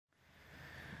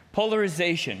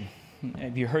Polarization.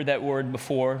 Have you heard that word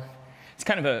before? It's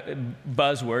kind of a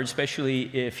buzzword,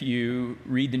 especially if you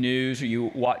read the news or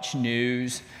you watch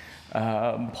news.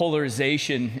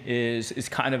 Polarization is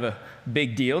kind of a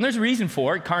big deal, and there's a reason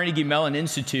for it. Carnegie Mellon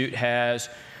Institute has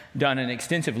done an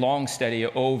extensive, long study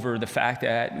over the fact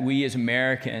that we as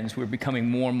Americans, we're becoming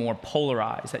more and more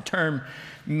polarized. That term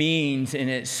means, in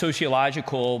its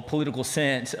sociological, political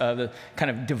sense, of a kind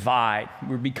of divide.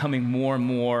 We're becoming more and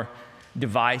more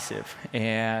divisive.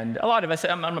 And a lot of us,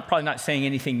 I'm probably not saying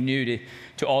anything new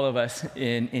to all of us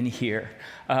in here.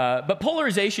 But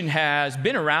polarization has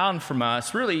been around from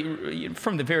us really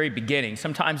from the very beginning.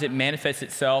 Sometimes it manifests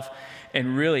itself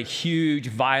in really huge,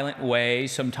 violent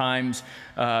ways. Sometimes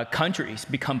countries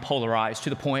become polarized to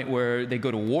the point where they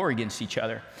go to war against each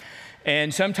other.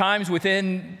 And sometimes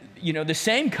within, the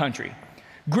same country,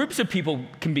 groups of people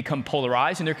can become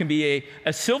polarized, and there can be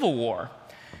a civil war.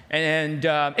 And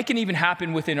it can even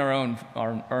happen within our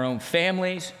own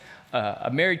families. A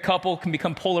married couple can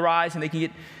become polarized, and they can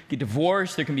get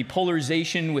divorced. There can be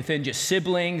polarization within just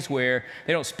siblings where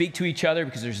they don't speak to each other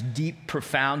because there's deep,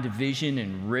 profound division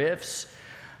and rifts.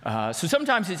 So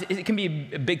sometimes it can be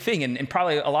a big thing, and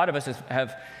probably a lot of us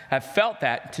have felt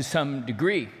that to some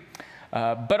degree.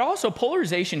 But also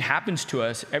polarization happens to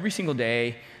us every single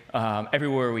day,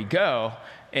 everywhere we go.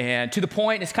 And to the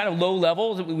point, it's kind of low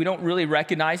levels that we don't really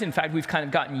recognize it. In fact, we've kind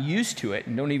of gotten used to it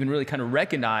and don't even really kind of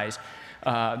recognize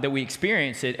that we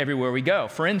experience it everywhere we go.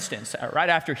 For instance, right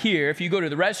after here, if you go to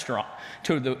the restaurant,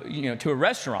 to a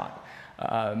restaurant,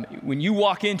 when you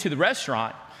walk into the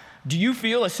restaurant, do you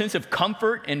feel a sense of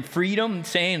comfort and freedom,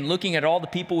 looking at all the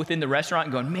people within the restaurant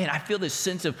and going, man, I feel this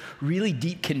sense of really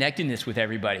deep connectedness with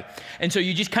everybody. And so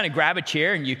you just kind of grab a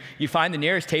chair and you find the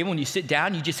nearest table and you sit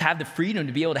down, you just have the freedom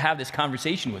to be able to have this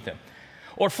conversation with them.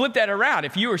 Or flip that around.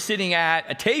 If you were sitting at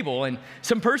a table and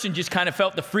some person just kind of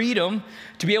felt the freedom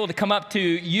to be able to come up to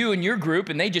you and your group,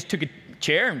 and they just took a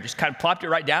chair and just kind of plopped it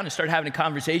right down and started having a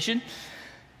conversation,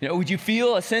 would you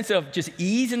feel a sense of just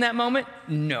ease in that moment?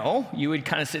 No. You would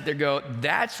kind of sit there and go,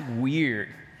 that's weird.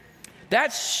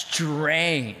 That's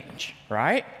strange,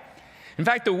 right? In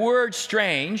fact, the word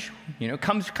strange,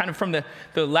 comes kind of from the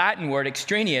Latin word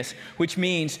extraneous, which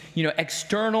means,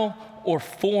 external or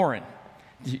foreign.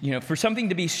 For something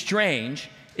to be strange,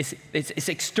 it's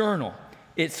external.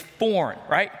 It's foreign,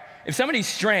 right? If somebody's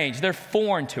strange, they're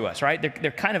foreign to us, right? They're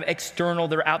kind of external.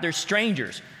 They're out there,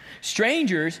 strangers.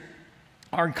 Strangers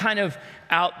are kind of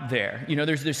out there.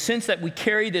 There's this sense that we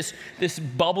carry this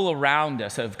bubble around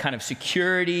us of kind of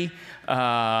security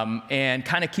and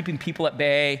kind of keeping people at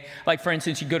bay. Like, for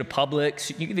instance, you go to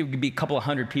Publix, there could be a couple of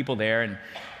hundred people there,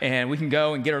 and we can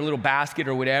go and get our little basket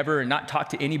or whatever and not talk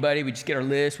to anybody. We just get our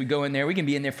list. We go in there. We can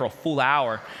be in there for a full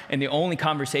hour, and the only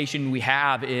conversation we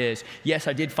have is, yes,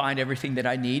 I did find everything that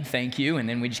I need, thank you, and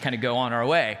then we just kind of go on our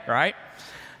way, right?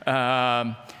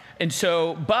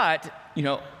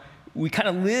 We kind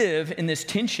of live in this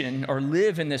tension, or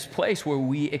live in this place where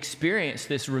we experience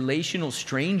this relational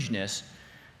strangeness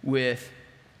with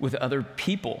other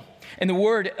people. And the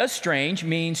word estrange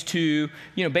means to,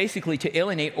 basically to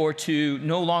alienate or to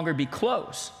no longer be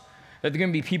close. That there are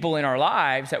going to be people in our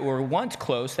lives that were once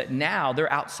close that now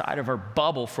they're outside of our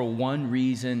bubble for one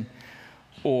reason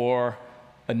or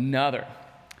another.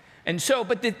 And so,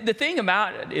 but the thing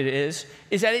about it is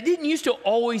that it didn't used to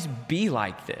always be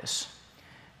like this.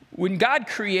 When God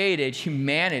created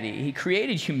humanity, He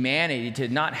created humanity to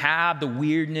not have the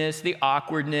weirdness, the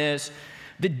awkwardness,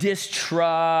 the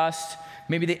distrust,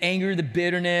 maybe the anger, the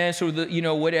bitterness, or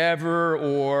the, whatever,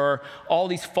 or all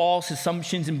these false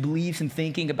assumptions and beliefs and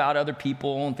thinking about other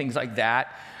people and things like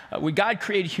that. When God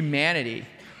created humanity,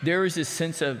 there is this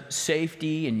sense of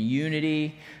safety and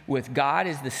unity with God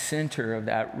as the center of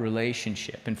that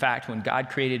relationship. In fact, when God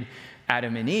created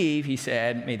Adam and Eve, He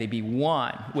said, may they be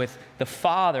one, with the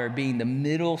Father being the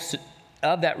middle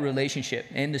of that relationship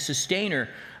and the sustainer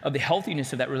of the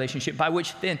healthiness of that relationship, by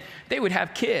which then they would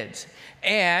have kids.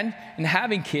 And in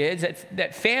having kids,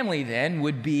 that family then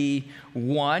would be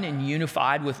one and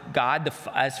unified with God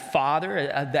as Father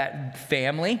of that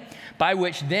family, by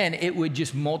which then it would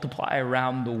just multiply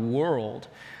around the world,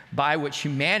 by which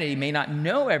humanity may not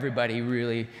know everybody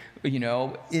really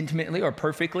intimately or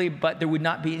perfectly, but there would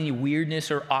not be any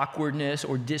weirdness or awkwardness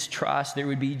or distrust. There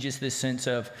would be just this sense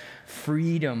of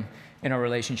freedom in our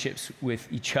relationships with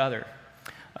each other.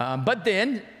 But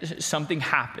then something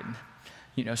happened.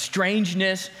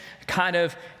 Strangeness kind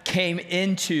of came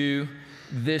into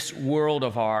this world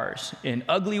of ours in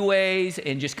ugly ways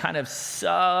and just kind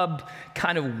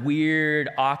of weird,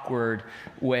 awkward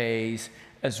ways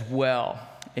as well.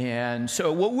 And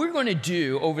so what we're going to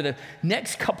do over the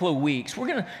next couple of weeks, we're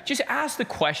going to just ask the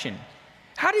question,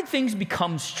 how did things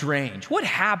become strange? What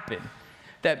happened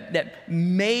that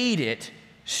made it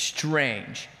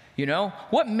strange? You know,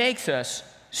 what makes us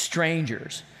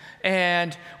strangers?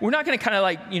 And we're not going to kind of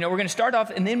like, we're going to start off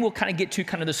and then we'll kind of get to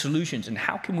kind of the solutions and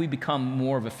how can we become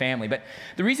more of a family. But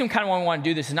the reason kind of why I want to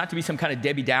do this is not to be some kind of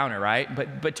Debbie Downer, right?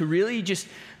 But to really just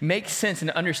make sense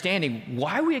and understanding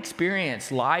why we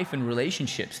experience life and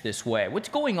relationships this way. What's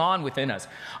going on within us?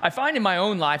 I find in my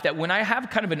own life that when I have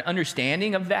kind of an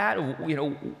understanding of that,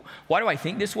 why do I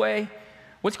think this way?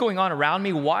 What's going on around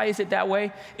me? Why is it that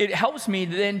way? It helps me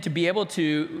then to be able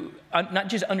to not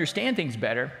just understand things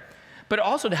better, but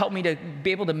also to help me to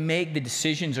be able to make the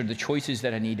decisions or the choices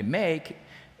that I need to make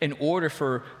in order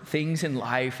for things in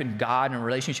life and God and a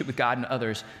relationship with God and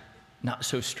others not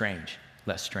so strange,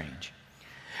 less strange.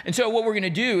 And so what we're going to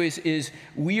do is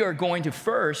we are going to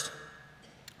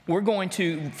we're going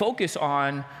to focus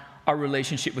on our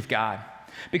relationship with God.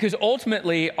 Because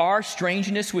ultimately, our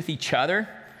strangeness with each other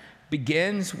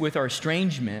begins with our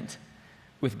estrangement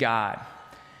with God.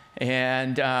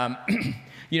 And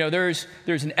there's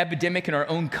an epidemic in our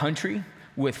own country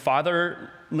with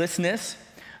fatherlessness,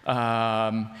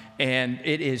 and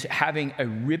it is having a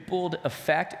rippled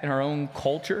effect in our own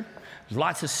culture. There's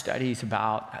lots of studies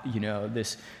about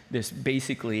this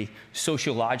basically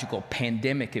sociological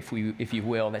pandemic, if you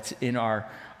will, that's in our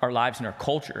lives and our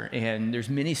culture. And there's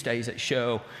many studies that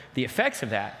show the effects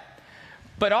of that.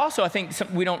 But also, I think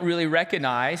we don't really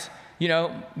recognize,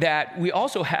 that we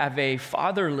also have a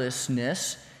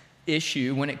fatherlessness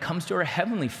issue when it comes to our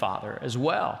Heavenly Father as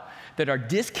well, that our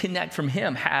disconnect from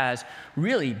Him has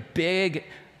really big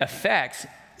effects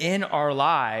in our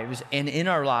lives and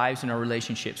our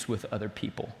relationships with other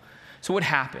people. So what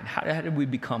happened? How did we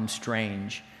become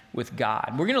strange with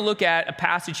God? We're going to look at a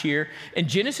passage here in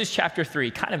Genesis chapter 3,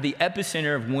 kind of the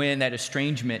epicenter of when that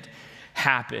estrangement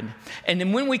happened. And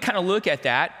then when we kind of look at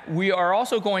that, we are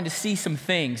also going to see some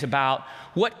things about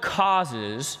what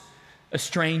causes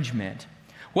estrangement.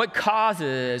 What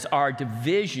causes our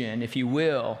division, if you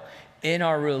will, in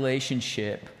our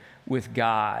relationship with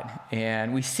God?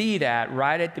 And we see that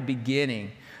right at the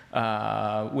beginning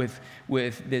with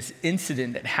this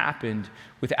incident that happened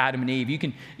with Adam and Eve.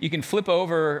 You can flip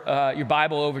over your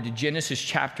Bible over to Genesis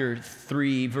chapter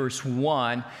 3, verse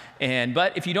 1.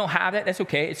 But if you don't have that, that's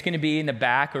okay. It's going to be in the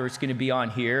back, or it's going to be on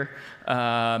here,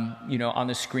 on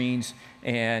the screens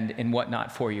and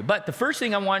whatnot for you. But the first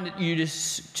thing I wanted you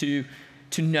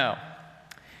to know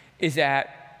is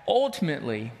that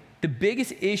ultimately the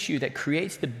biggest issue that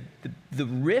creates the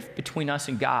rift between us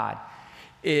and God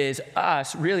is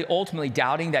us really ultimately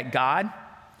doubting that God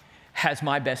has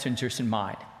my best interest in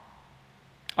mind.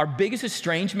 Our biggest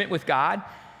estrangement with God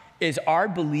is our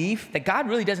belief that God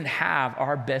really doesn't have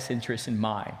our best interest in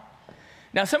mind.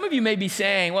 Now, some of you may be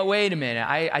saying, well, wait a minute,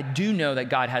 I do know that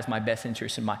God has my best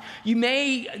interest in mind. You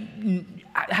may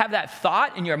have that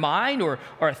thought in your mind or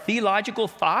a theological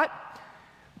thought,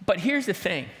 but here's the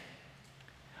thing.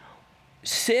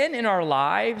 Sin in our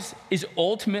lives is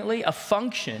ultimately a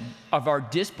function of our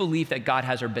disbelief that God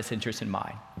has our best interest in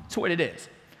mind. That's what it is.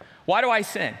 Why do I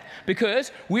sin?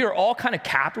 Because we are all kind of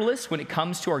capitalists when it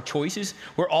comes to our choices.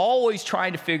 We're always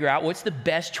trying to figure out what's the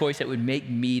best choice that would make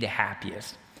me the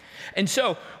happiest. And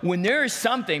so when there is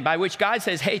something by which God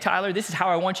says, hey, Tyler, this is how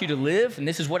I want you to live, and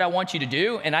this is what I want you to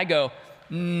do, and I go,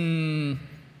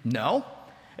 no,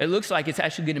 it looks like it's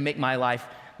actually going to make my life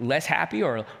less happy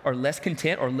or less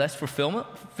content or less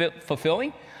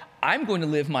fulfilling, I'm going to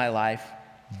live my life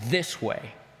this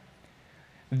way.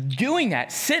 Doing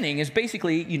that, sinning, is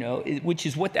basically, which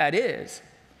is what that is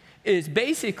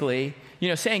basically,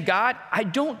 saying, God, I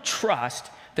don't trust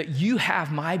that you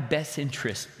have my best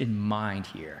interest in mind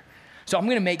here. So I'm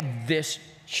going to make this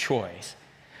choice.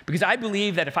 Because I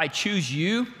believe that if I choose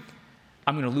you,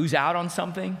 I'm going to lose out on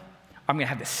something. I'm going to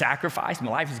have to sacrifice.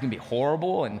 My life is going to be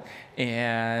horrible,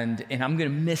 and I'm going to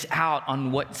miss out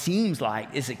on what seems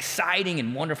like is exciting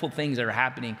and wonderful things that are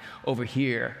happening over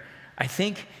here. I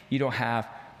think you don't have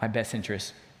my best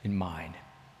interest in mind.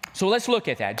 So let's look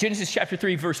at that. Genesis chapter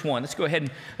 3, verse 1. Let's go ahead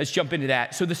and let's jump into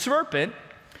that. So the serpent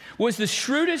was the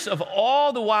shrewdest of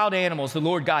all the wild animals the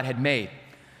Lord God had made.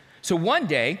 So one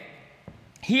day,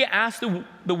 he asked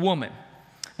the woman,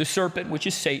 the serpent, which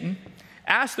is Satan,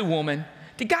 asked the woman,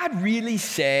 did God really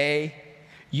say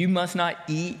you must not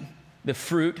eat the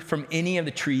fruit from any of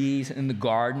the trees in the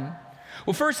garden?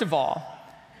 Well, first of all,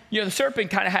 the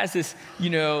serpent kind of has this,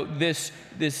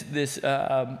 this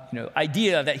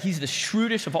idea that he's the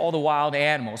shrewdest of all the wild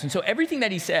animals. And so everything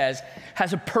that he says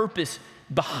has a purpose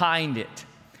behind it.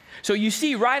 So you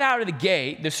see right out of the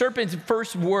gate, the serpent's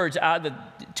first words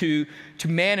to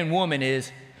man and woman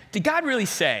is, did God really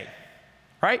say?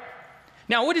 Right?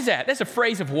 Now, what is that? That's a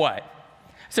phrase of what?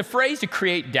 It's a phrase to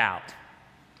create doubt.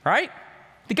 Right?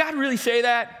 Did God really say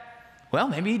that? Well,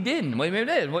 maybe he didn't. Maybe he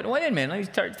did. Wait a minute. Let me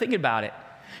start thinking about it.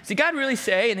 Did God really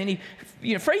say? And then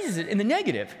he phrases it in the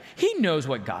negative. He knows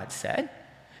what God said.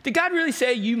 Did God really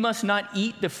say you must not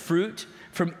eat the fruit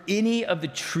from any of the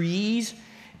trees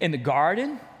in the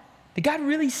garden? Did God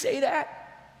really say that?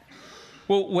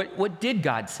 Well, what did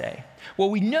God say? Well,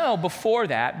 we know before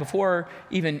that, before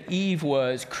even Eve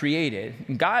was created,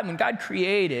 when God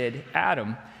created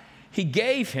Adam, he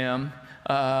gave him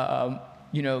the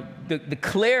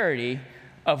clarity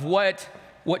of what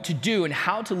to do and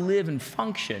how to live and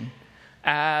function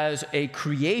as a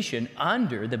creation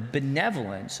under the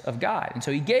benevolence of God. And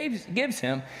so he gives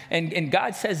him, and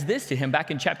God says this to him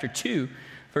back in chapter 2,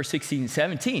 verse 16 and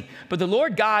 17. But the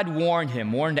Lord God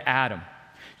warned Adam,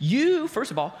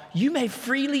 first of all, you may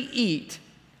freely eat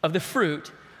of the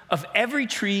fruit of every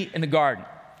tree in the garden.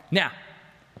 Now,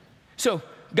 so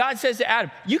God says to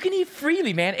Adam, you can eat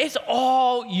freely, man. It's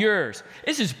all yours.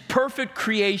 This is perfect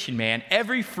creation, man.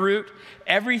 Every fruit,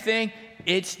 everything,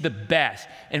 it's the best.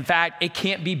 In fact, it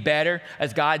can't be better,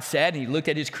 as God said. And he looked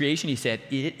at his creation, he said,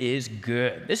 it is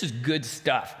good. This is good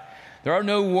stuff. There are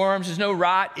no worms, there's no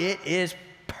rot. It is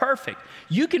perfect.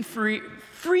 You can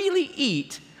freely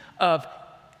eat of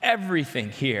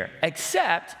everything here,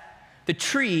 except the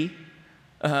tree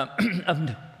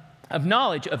of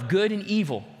knowledge of good and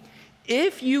evil.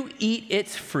 If you eat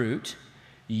its fruit,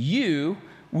 you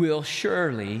will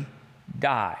surely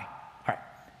die. All right,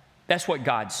 that's what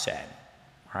God said.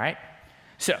 All right,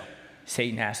 so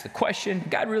Satan asked the question,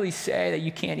 did God really say that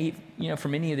you can't eat,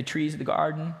 from any of the trees of the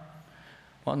garden?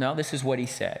 Well, no, this is what he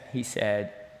said. He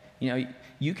said,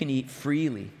 you can eat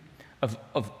freely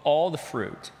of all the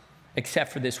fruit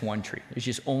except for this one tree. There's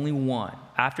just only one.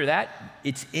 After that,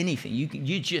 it's anything.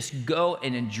 You just go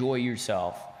and enjoy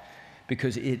yourself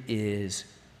because it is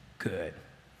good.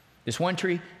 This one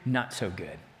tree, not so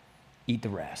good. Eat the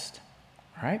rest.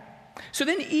 All right? So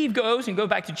then Eve goes, and go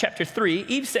back to chapter 3.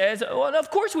 Eve says, well, of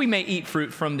course we may eat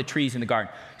fruit from the trees in the garden.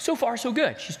 So far, so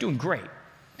good. She's doing great.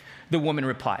 The woman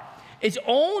replied, it's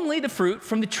only the fruit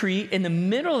from the tree in the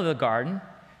middle of the garden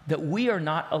that we are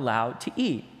not allowed to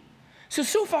eat.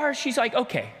 So far, she's like,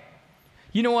 okay,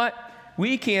 you know what?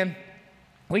 We can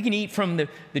eat from the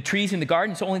trees in the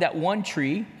garden. It's only that one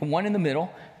tree, the one in the middle,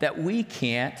 that we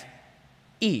can't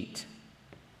eat.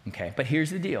 Okay, but here's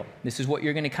the deal. This is what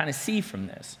you're going to kind of see from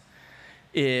this,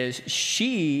 is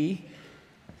she's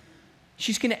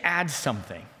going to add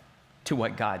something to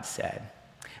what God said,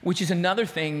 which is another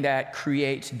thing that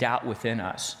creates doubt within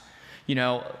us.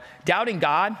 Doubting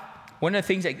God, one of the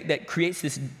things that creates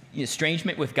this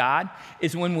estrangement with God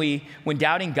is when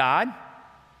doubting God,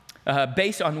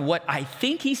 based on what I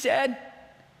think he said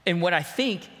and what I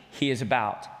think he is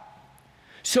about.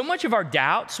 So much of our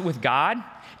doubts with God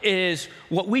is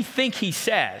what we think he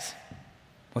says.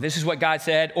 Well, this is what God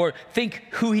said, or think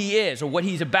who he is or what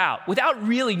he's about, without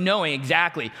really knowing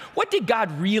exactly what did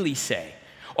God really say,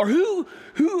 or who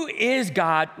is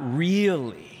God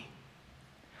really.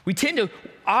 We tend to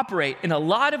operate in a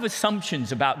lot of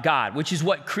assumptions about God, which is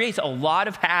what creates a lot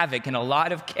of havoc and a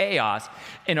lot of chaos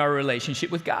in our relationship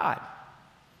with God.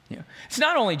 It's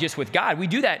not only just with God. We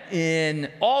do that in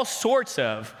all sorts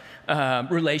of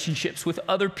relationships with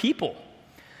other people.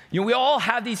 We all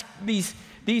have these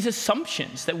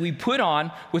assumptions that we put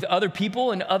on with other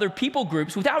people and other people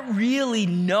groups without really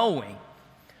knowing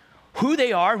who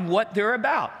they are and what they're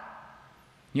about.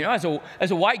 As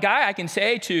a white guy, I can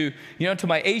say to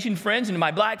my Asian friends and to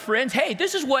my black friends, hey,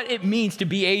 this is what it means to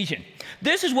be Asian.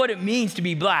 This is what it means to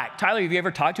be black. Tyler, have you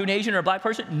ever talked to an Asian or a black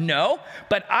person? No,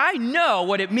 but I know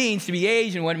what it means to be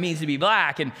Asian, what it means to be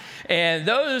black. And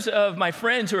those of my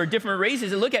friends who are different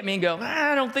races that look at me and go,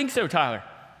 I don't think so, Tyler.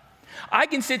 I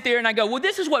can sit there and I go, well,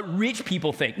 this is what rich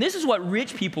people think. This is what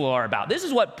rich people are about. This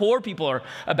is what poor people are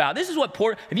about. This is what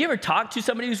poor. Have you ever talked to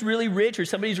somebody who's really rich or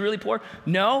somebody who's really poor?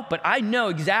 No, but I know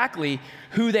exactly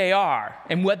who they are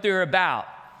and what they're about.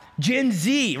 Gen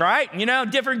Z, right?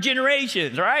 Different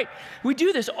generations, right? We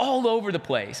do this all over the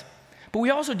place. But we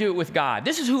also do it with God.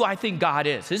 This is who I think God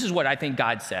is. This is what I think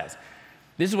God says.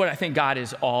 This is what I think God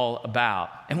is all about.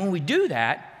 And when we do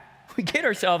that, we get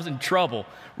ourselves in trouble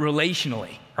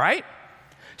relationally, right?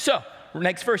 So,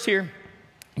 next verse here,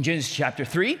 in Genesis chapter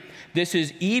 3, this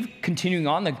is Eve continuing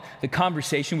on the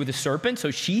conversation with the serpent.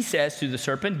 So she says to the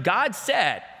serpent, God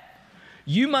said,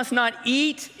 you must not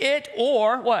eat it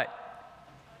or what?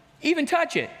 Even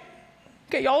touch it.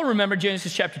 Okay, y'all remember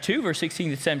Genesis chapter 2, verse 16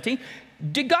 to 17.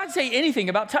 Did God say anything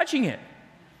about touching it?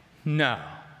 No.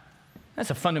 That's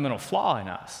a fundamental flaw in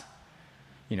us.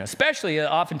 Especially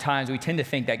oftentimes we tend to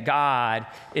think that God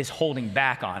is holding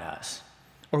back on us,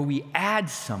 or we add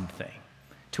something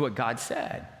to what God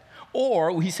said,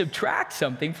 or we subtract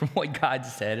something from what God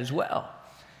said as well.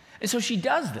 And so she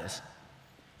does this.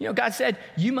 God said,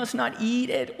 you must not eat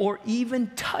it or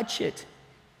even touch it.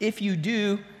 If you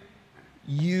do,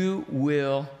 you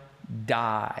will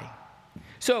die.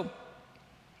 So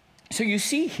you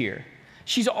see here,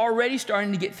 she's already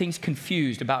starting to get things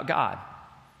confused about God.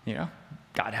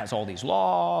 God has all these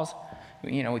laws.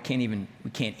 We can't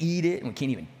eat it, and we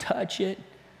can't even touch it.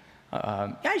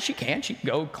 Yeah, she can. She can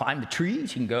go climb the tree.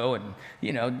 She can go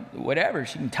and, whatever.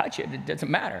 She can touch it. It doesn't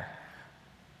matter.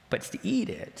 But it's to eat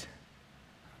it.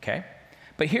 Okay?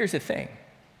 But here's the thing.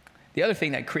 The other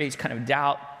thing that creates kind of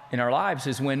doubt in our lives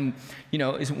is when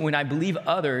I believe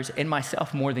others and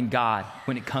myself more than God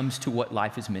when it comes to what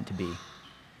life is meant to be.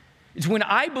 It's when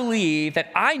I believe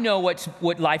that I know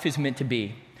what life is meant to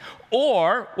be.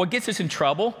 Or what gets us in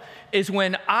trouble is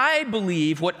when I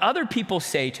believe what other people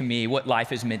say to me what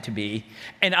life is meant to be,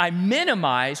 and I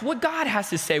minimize what God has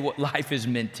to say what life is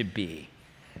meant to be.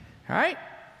 All right?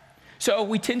 So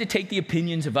we tend to take the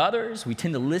opinions of others. We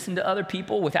tend to listen to other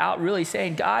people without really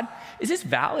saying, God, is this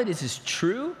valid? Is this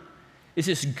true? Is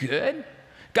this good?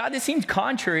 God, this seems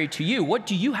contrary to you. What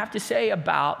do you have to say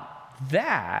about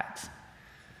that?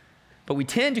 But we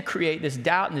tend to create this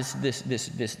doubt and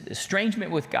this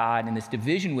estrangement with God and this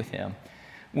division with him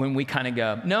when we kind of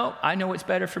go, no, I know what's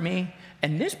better for me.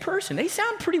 And this person, they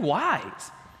sound pretty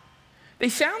wise. They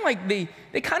sound like they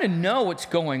kind of know what's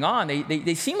going on.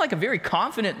 They seem like a very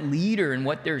confident leader in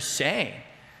what they're saying.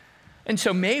 And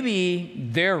so maybe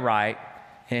they're right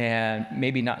and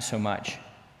maybe not so much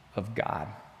of God.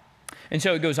 And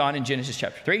so it goes on in Genesis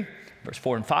chapter 3, verse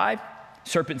 4 and 5.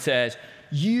 Serpent says,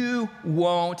 you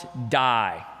won't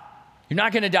die. You're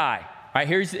not going to die. All right,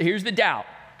 here's the doubt.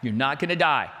 You're not going to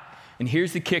die. And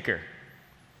here's the kicker.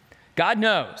 God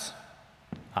knows.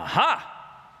 Aha!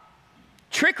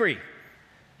 Trickery.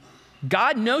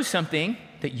 God knows something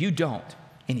that you don't,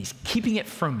 and he's keeping it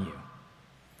from you.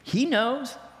 He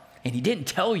knows, and he didn't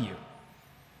tell you.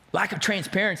 Lack of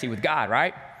transparency with God,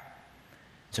 right?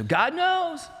 So God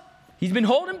knows. He's been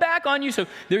holding back on you. So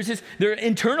they're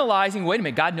internalizing, wait a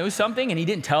minute, God knows something and he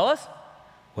didn't tell us?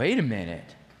 Wait a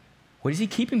minute. What is he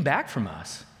keeping back from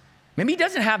us? Maybe he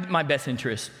doesn't have my best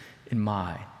interest in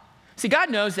mind. See,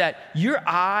 God knows that your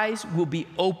eyes will be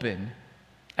open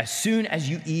as soon as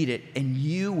you eat it, and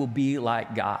you will be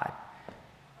like God.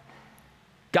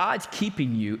 God's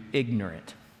keeping you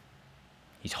ignorant.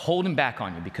 He's holding back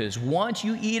on you because once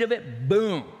you eat of it,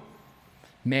 boom,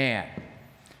 man,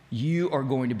 you are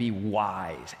going to be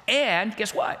wise. And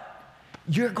guess what?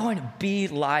 You're going to be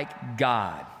like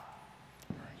God.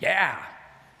 Yeah.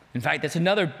 In fact, that's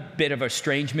another bit of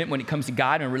estrangement when it comes to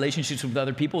God and relationships with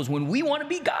other people is when we want to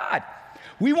be God.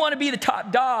 We want to be the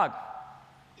top dog.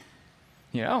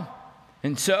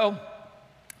 And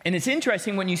it's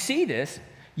interesting when you see this,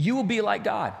 you will be like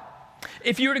God.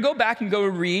 If you were to go back and go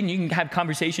read, and you can have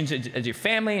conversations as your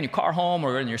family, in your car home,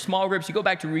 or in your small groups, you go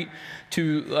back to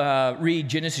read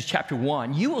Genesis chapter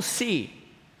 1, you will see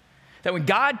that when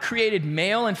God created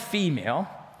male and female,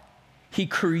 he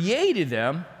created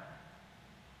them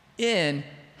in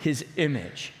his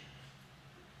image.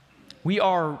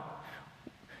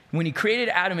 When he created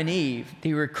Adam and Eve,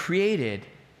 they were created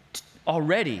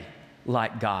already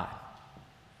like God.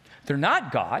 They're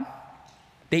not God.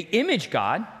 They image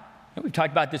God. And we've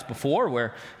talked about this before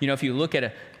where, if you look at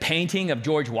a painting of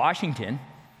George Washington,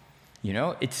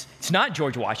 it's not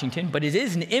George Washington, but it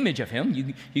is an image of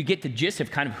him. You get the gist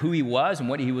of kind of who he was and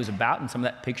what he was about in some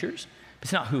of that pictures, but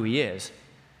it's not who he is.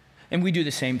 And we do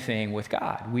the same thing with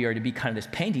God. We are to be kind of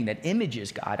this painting that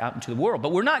images God out into the world,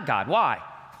 but we're not God. Why?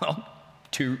 Well,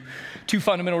 two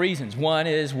fundamental reasons. One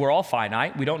is we're all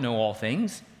finite. We don't know all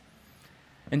things.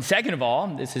 And second of all,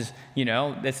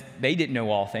 they didn't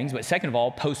know all things, but second of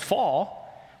all,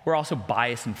 post-fall, we're also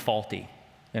biased and faulty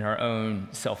in our own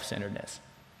self-centeredness.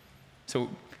 So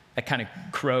that kind of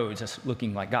corrodes us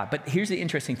looking like God. But here's the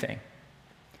interesting thing.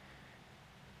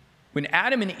 When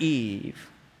Adam and Eve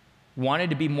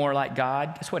wanted to be more like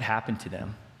God, guess what happened to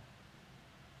them?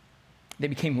 They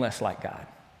became less like God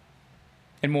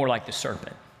and more like the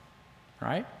serpent,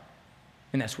 right?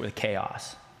 And that's where the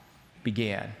chaos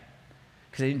began.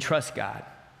 Because they didn't trust God.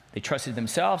 They trusted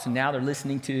themselves, and now they're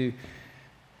listening to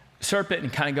the serpent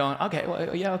and kind of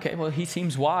going, well, he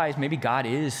seems wise. Maybe God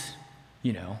is,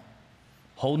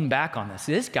 holding back on us.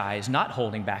 This guy is not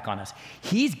holding back on us.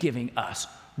 He's giving us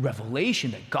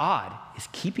revelation that God is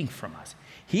keeping from us.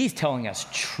 He's telling us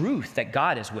truth that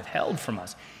God has withheld from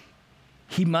us.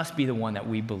 He must be the one that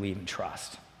we believe and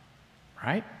trust,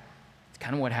 right? It's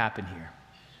kind of what happened here,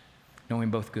 knowing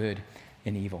both good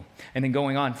and evil. And then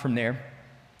going on from there,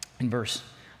 in verse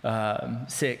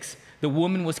 6, the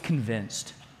woman was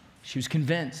convinced. She was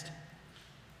convinced.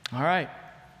 All right,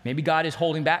 maybe God is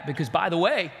holding back because, by the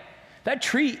way, that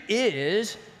tree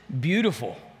is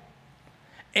beautiful.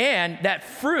 And that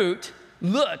fruit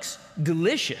looks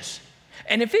delicious.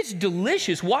 And if it's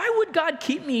delicious, why would God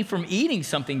keep me from eating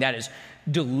something that is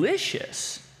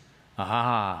delicious?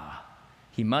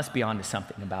 He must be onto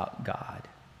something about God.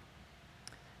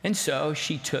 And so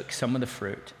she took some of the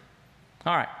fruit.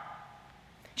 All right.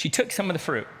 She took some of the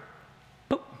fruit.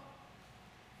 Boop.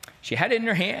 She had it in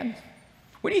her hand.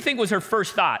 What do you think was her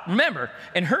first thought? Remember,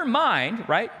 in her mind,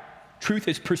 right? Truth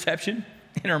is perception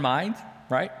in her mind,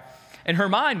 right? And her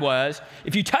mind was,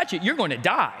 if you touch it, you're going to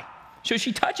die. So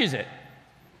she touches it.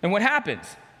 And what happens?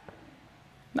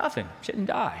 Nothing. She didn't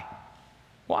die.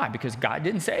 Why? Because God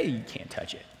didn't say you can't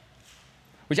touch it.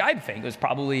 Which I think was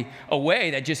probably a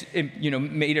way that just,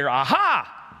 made her, aha!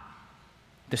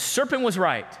 The serpent was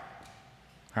right.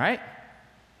 All right?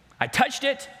 I touched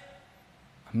it.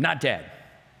 I'm not dead.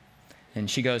 And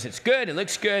she goes, it's good. It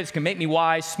looks good. It's going to make me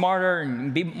wise, smarter,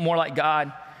 and be more like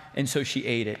God. And so she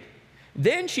ate it.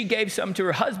 Then she gave some to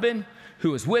her husband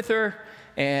who was with her,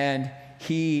 and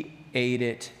he ate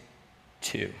it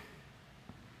too.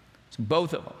 So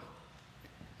both of them,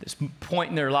 this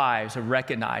point in their lives of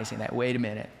recognizing that, wait a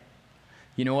minute,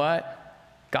 you know what?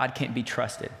 God can't be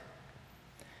trusted.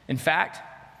 In fact,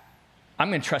 I'm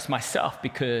going to trust myself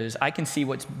because I can see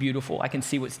what's beautiful. I can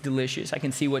see what's delicious. I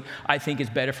can see what I think is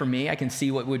better for me. I can see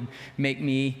what would make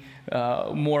me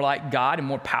more like God and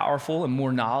more powerful and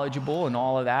more knowledgeable and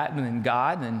all of that than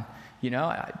God. And,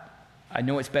 I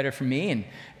know what's better for me.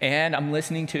 And I'm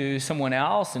listening to someone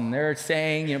else and they're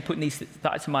saying, putting these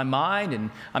thoughts in my mind, and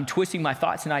I'm twisting my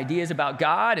thoughts and ideas about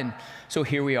God. And so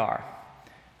here we are.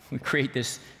 We create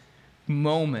this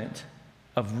moment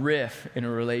of rift in a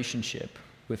relationship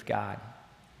with God.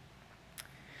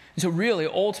 And so really,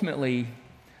 ultimately,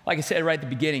 like I said right at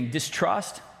the beginning,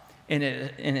 distrust and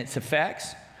its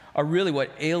effects are really what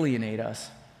alienate us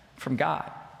from God.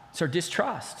 It's our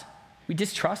distrust. We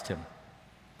distrust him.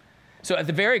 So at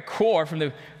the very core,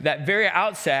 from that very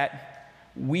outset,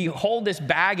 we hold this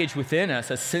baggage within us,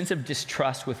 a sense of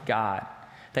distrust with God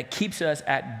that keeps us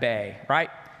at bay, right?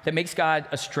 That makes God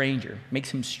a stranger,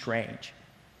 makes him strange.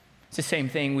 It's the same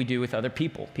thing we do with other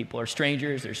people. People are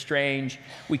strangers, they're strange.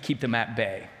 We keep them at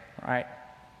bay, right?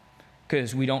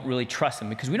 Because we don't really trust them,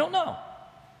 because we don't know.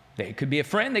 They could be a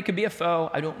friend, they could be a foe,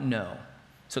 I don't know.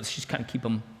 So let's just kind of keep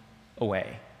them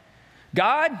away.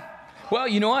 God, well,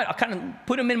 you know what? I'll kind of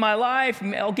put him in my life.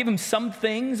 I'll give him some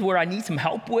things where I need some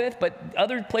help with, but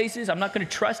other places I'm not going to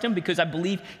trust him because I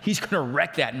believe he's going to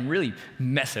wreck that and really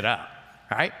mess it up,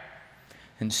 right?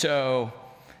 And so,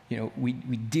 we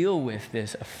deal with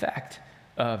this effect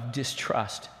of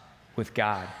distrust with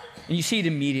God. And you see it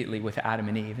immediately with Adam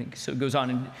and Eve. And so it goes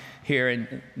on here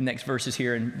in the next verses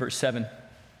here in verse 7.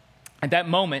 At that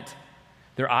moment,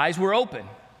 their eyes were open.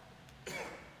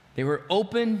 They were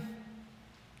open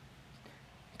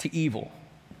to evil.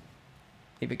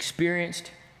 They've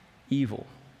experienced evil.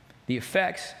 The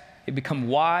effects, they become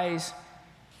wise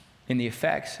in the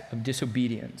effects of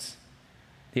disobedience.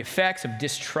 The effects of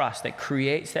distrust that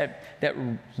creates that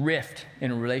rift in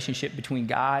a relationship between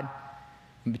God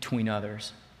and between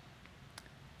others.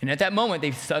 And at that moment,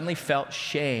 they suddenly felt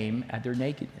shame at their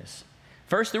nakedness.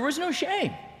 First, there was no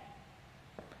shame.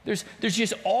 There's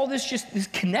just all this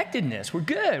connectedness. We're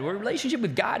good. Our relationship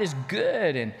with God is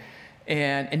good.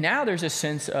 And now there's a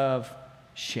sense of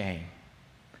shame.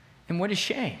 And what is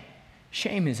shame?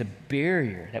 Shame is a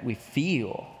barrier that we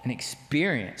feel and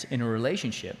experience in a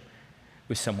relationship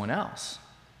with someone else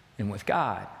and with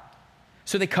God.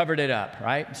 So they covered it up,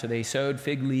 right? So they sewed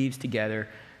fig leaves together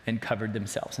and covered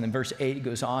themselves. And then verse 8, it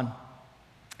goes on,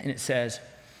 and it says,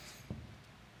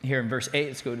 here in verse 8,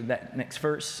 let's go to that next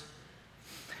verse.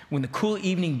 When the cool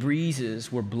evening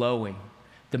breezes were blowing,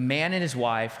 the man and his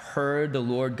wife heard the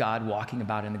Lord God walking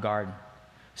about in the garden.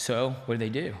 So what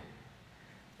do?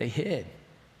 They hid.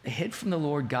 They hid from the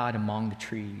Lord God among the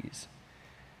trees.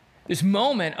 This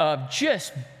moment of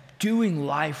just doing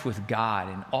life with God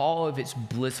in all of its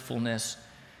blissfulness,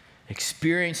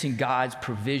 experiencing God's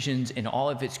provisions in all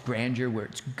of its grandeur where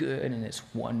it's good and it's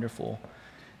wonderful,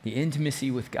 the intimacy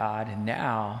with God, and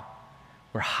now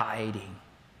we're hiding.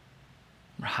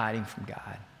 We're hiding from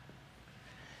God.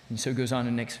 And so it goes on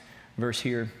in the next verse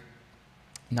here,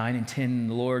 9 and 10,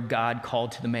 the Lord God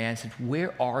called to the man and said,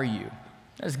 where are you?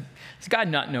 Does God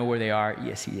not know where they are?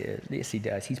 Yes, he is. Yes, he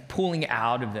does. He's pulling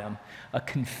out of them a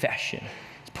confession.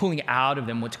 He's pulling out of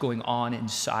them what's going on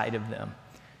inside of them.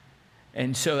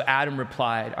 And so Adam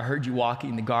replied, I heard you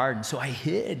walking in the garden, so I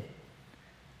hid.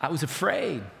 I was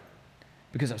afraid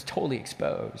because I was totally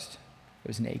exposed. I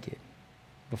was naked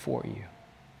before you.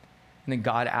 And then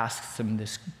God asks him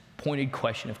this pointed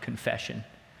question of confession.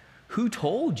 Who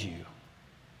told you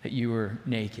that you were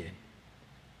naked?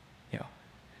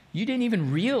 You didn't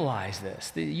even realize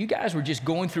this. You guys were just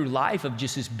going through life of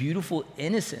just this beautiful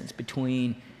innocence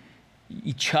between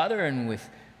each other and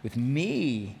with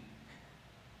me.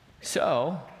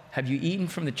 So, have you eaten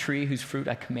from the tree whose fruit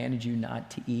I commanded you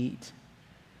not to eat?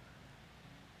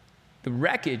 The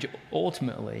wreckage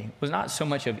ultimately was not so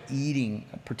much of eating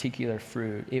a particular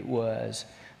fruit.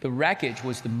 The wreckage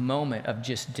was the moment of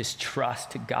just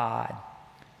distrust to God.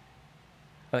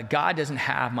 Like, God doesn't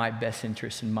have my best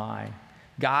interests in mind.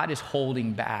 God is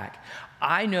holding back.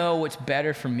 I know what's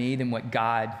better for me than what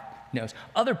God knows.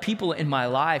 Other people in my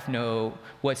life know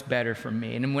what's better for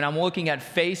me. And when I'm looking at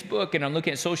Facebook and I'm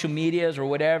looking at social medias or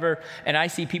whatever, and I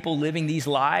see people living these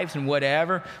lives and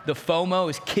whatever, the FOMO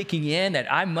is kicking in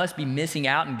that I must be missing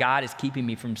out and God is keeping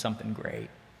me from something great.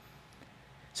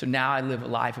 So now I live a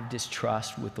life of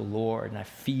distrust with the Lord, and I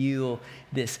feel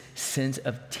this sense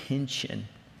of tension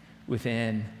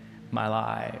within my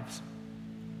lives.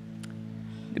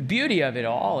 The beauty of it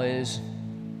all is,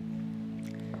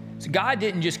 God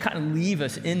didn't just kind of leave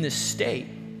us in this state.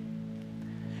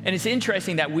 And it's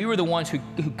interesting that we were the ones who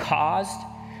caused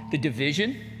the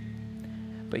division,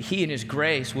 but he in his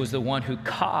grace was the one who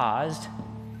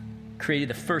created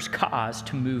the first cause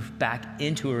to move back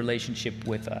into a relationship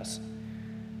with us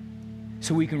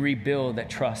so we can rebuild that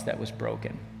trust that was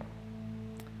broken.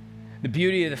 The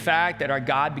beauty of the fact that our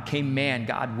God became man,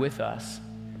 God with us,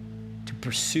 to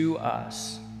pursue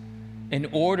us in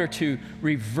order to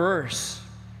reverse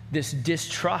this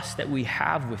distrust that we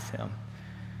have with him.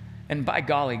 And by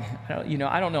golly,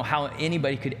 I don't know how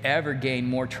anybody could ever gain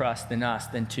more trust than us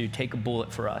than to take a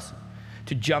bullet for us,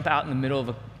 to jump out in the middle of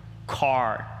a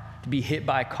car, to be hit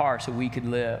by a car so we could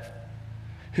live,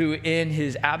 who in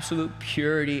his absolute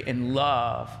purity and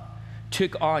love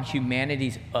took on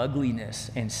humanity's ugliness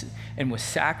and was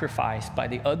sacrificed by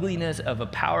the ugliness of a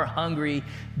power-hungry,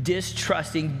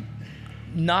 distrusting,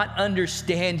 not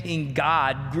understanding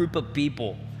God group of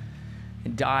people,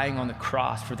 and dying on the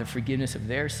cross for the forgiveness of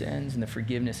their sins and the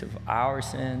forgiveness of our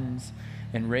sins,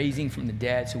 and raising from the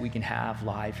dead so we can have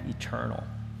life eternal.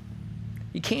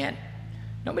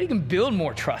 Nobody can build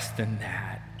more trust than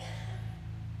that.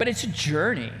 But it's a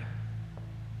journey.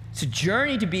 It's a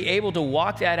journey to be able to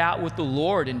walk that out with the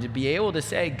Lord and to be able to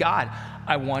say, God,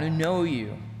 I want to know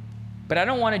you. But I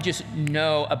don't want to just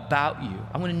know about you.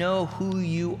 I want to know who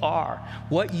you are,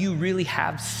 what you really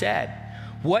have said,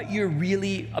 what you're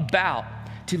really about,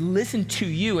 to listen to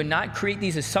you and not create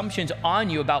these assumptions on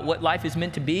you about what life is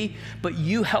meant to be, but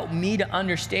you help me to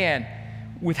understand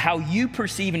with how you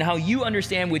perceive and how you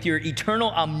understand with your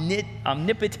eternal,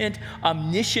 omnipotent,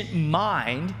 omniscient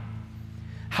mind,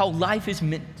 how life is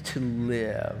meant to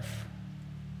live.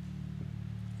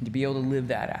 And to be able to live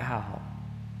that out.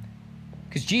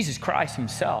 Because Jesus Christ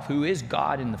himself, who is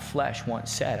God in the flesh, once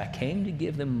said, I came to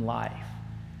give them life.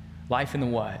 Life in the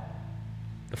what?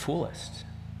 The fullest,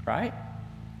 right?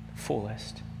 The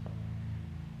fullest.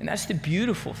 And that's the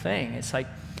beautiful thing. It's like,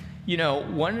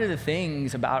 one of the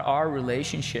things about our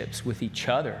relationships with each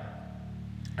other,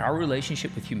 our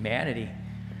relationship with humanity,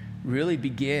 really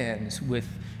begins with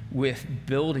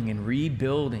building and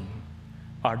rebuilding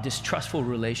our distrustful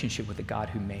relationship with the God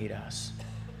who made us.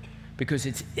 Because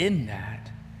it's in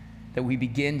that we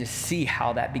begin to see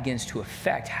how that begins to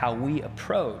affect how we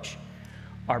approach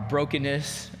our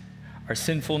brokenness, our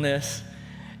sinfulness,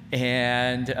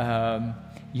 and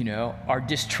our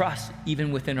distrust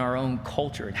even within our own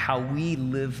culture, and how we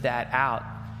live that out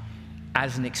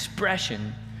as an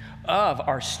expression of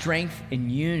our strength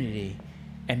and unity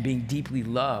and being deeply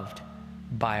loved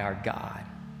by our God.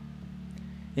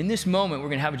 In this moment, we're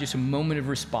going to have just a moment of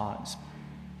response.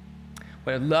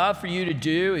 What I'd love for you to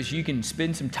do is you can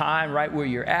spend some time right where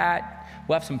you're at.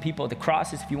 We'll have some people at the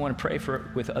crosses if you want to pray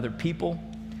with other people.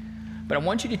 But I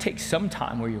want you to take some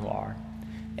time where you are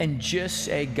and just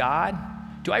say, God,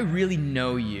 do I really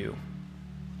know you?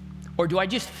 Or do I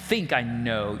just think I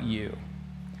know you?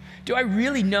 Do I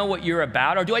really know what you're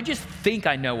about? Or do I just think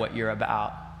I know what you're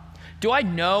about? Do I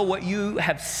know what you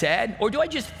have said? Or do I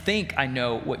just think I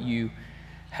know what you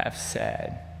have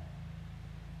said?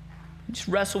 Just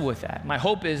wrestle with that. My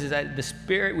hope is that the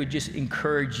Spirit would just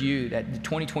encourage you, that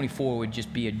 2024 would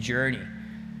just be a journey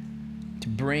to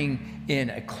bring in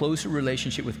a closer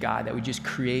relationship with God that would just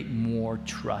create more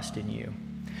trust in you.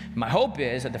 And my hope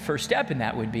is that the first step in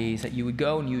that would be is that you would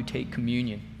go and you would take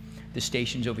communion. The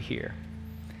station's over here.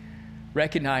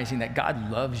 Recognizing that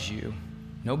God loves you.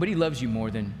 Nobody loves you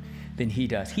more than he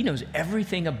does. He knows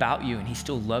everything about you and he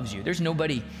still loves you. There's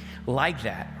nobody like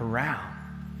that around.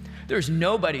 There's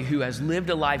nobody who has lived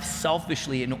a life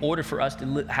selfishly in order for us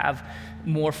to have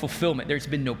more fulfillment. There's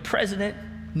been no president,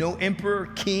 no emperor,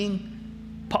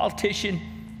 king, politician,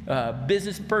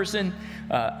 business person,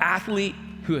 athlete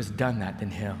who has done that than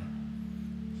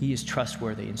him. He is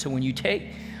trustworthy. And so when you take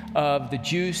of the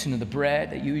juice and of the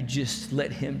bread, that you would just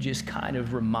let him just kind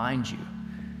of remind you,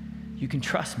 you can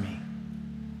trust me.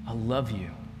 I love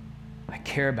you. I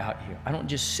care about you. I don't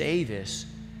just say this.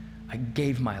 I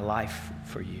gave my life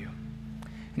for you.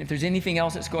 And if there's anything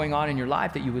else that's going on in your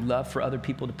life that you would love for other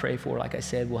people to pray for, like I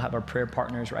said, we'll have our prayer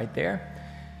partners right there.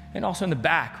 And also in the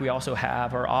back, we also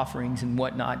have our offerings and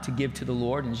whatnot to give to the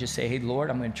Lord and just say, hey, Lord,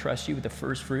 I'm going to trust you with the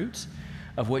first fruits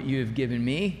of what you have given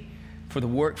me for the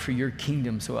work for your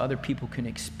kingdom so other people can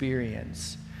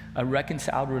experience a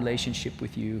reconciled relationship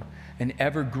with you, an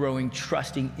ever-growing,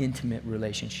 trusting, intimate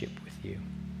relationship with you.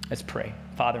 Let's pray.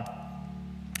 Father,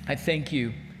 I thank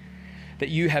you that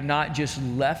you have not just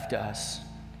left us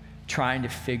trying to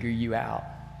figure you out.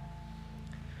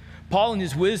 Paul, in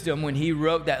his wisdom, when he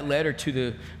wrote that letter to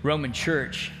the Roman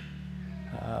church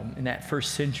in that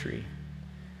first century,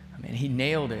 I mean, he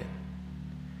nailed it.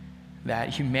 That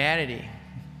humanity,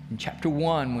 in chapter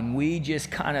 1, when we just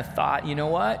kind of thought, you know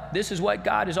what, this is what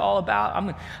God is all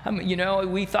about.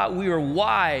 We thought we were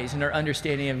wise in our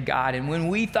understanding of God. And when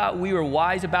we thought we were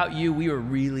wise about you, we were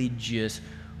really just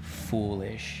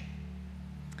foolish.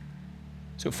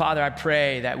 So, Father, I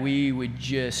pray that we would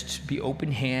just be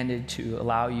open-handed to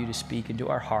allow you to speak into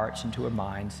our hearts and to our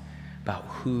minds about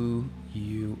who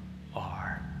you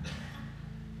are.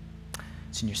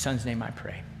 It's in your Son's name I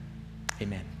pray.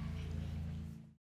 Amen.